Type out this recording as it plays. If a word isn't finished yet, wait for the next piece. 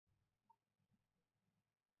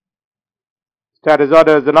That is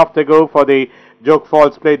orders enough to go for the Jog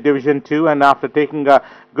Falls Plate Division 2, and after taking a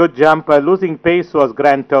good jump, losing pace was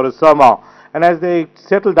Gran Turismo. And as they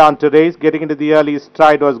settled down to race, getting into the early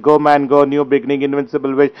stride was Go Man Go, New Beginning,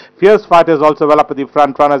 Invincible Wish. Fierce Fighters also well up at the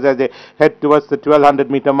front runners as they head towards the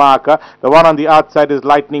 1200 meter marker. The one on the outside is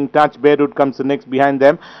Lightning Touch. Beirut comes the next behind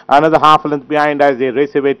them. Another half length behind as they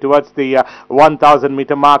race away towards the 1000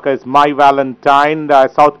 meter marker is My Valentine.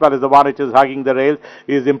 Southwell is the one which is hugging the rails.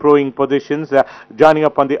 He is improving positions, joining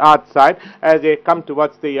up on the outside as they come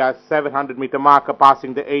towards the 700 meter marker,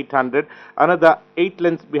 passing the 800. Another 8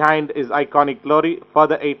 lengths behind is Iconic Glory.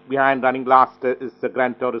 Further 8 behind, running last is the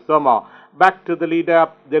Gran Turismo. Back to the leader,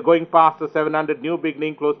 they're going past the 700. New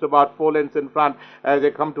Beginning close to about 4 lengths in front as they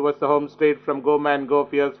come towards the home straight from Go Man Go.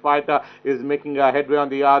 Fierce Fighter is making a headway on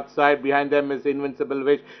the outside. Behind them is Invincible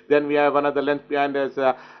Wish. Then we have another length behind us,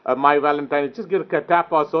 My Valentine. It just give a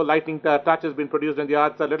tap or so. Lightning Touch has been produced on the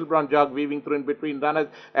outside. Little Brown Jog weaving through in between runners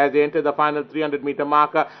as they enter the final 300 meter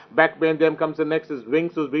marker. Back behind them comes the next is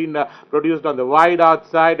Wings, who's been produced on the wide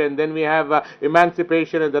outside. And then we have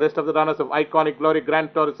Emancipation and the rest of the runners of Iconic Glory, Gran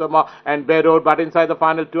Turismo and Bay Road. But inside the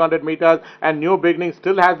final 200 meters, and New Beginning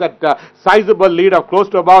still has that sizable lead of close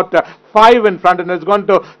to about 5 in front, and is going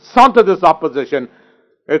to saunter this opposition.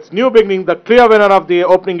 It's New Beginning, the clear winner of the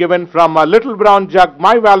opening event from Little Brown Jug,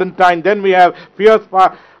 My Valentine. Then we have Fierce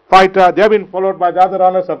Fighter. They have been followed by the other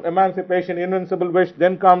runners of Emancipation, Invincible Wish.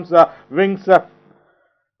 Then comes Wings,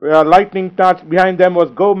 Lightning Touch. Behind them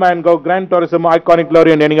was Go Man Go, Gran Turismo, Iconic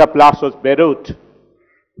Glory, and ending up last was Beirut.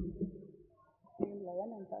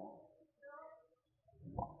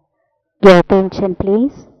 Your attention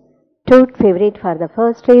please. Tote favorite for the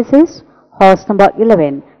first race is horse number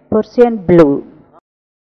 11, Persian Blue.